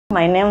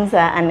My name's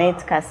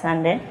Annette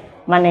Kasande,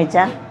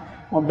 manager,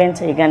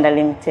 Mobento Uganda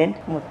Limited,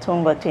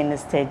 Mutumbo Twin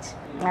Stage.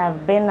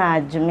 I've been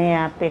a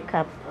Jumia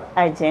pickup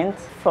agent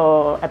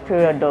for a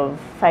period of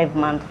 5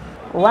 months.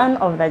 One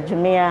of the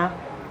Jumia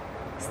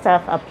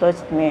staff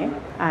approached me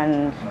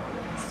and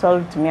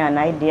sold me an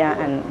idea,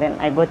 and then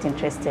I got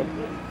interested.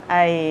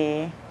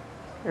 I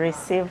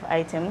receive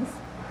items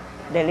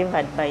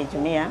delivered by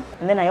Jumia,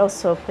 and then I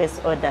also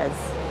place orders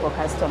for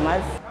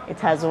customers.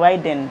 It has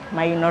widened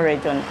my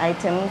knowledge on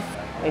items.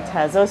 It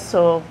has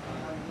also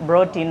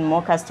brought in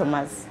more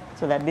customers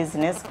to the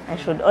business. I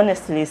should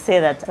honestly say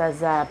that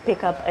as a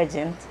pickup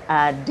agent,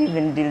 I'd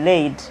even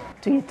delayed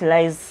to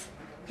utilize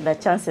the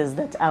chances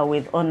that are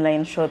with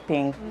online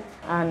shopping.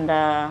 And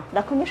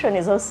the commission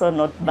is also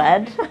not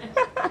bad.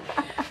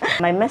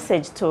 My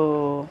message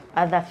to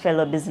other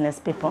fellow business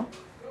people,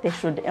 they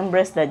should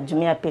embrace the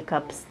Jumia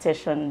pickup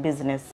station business.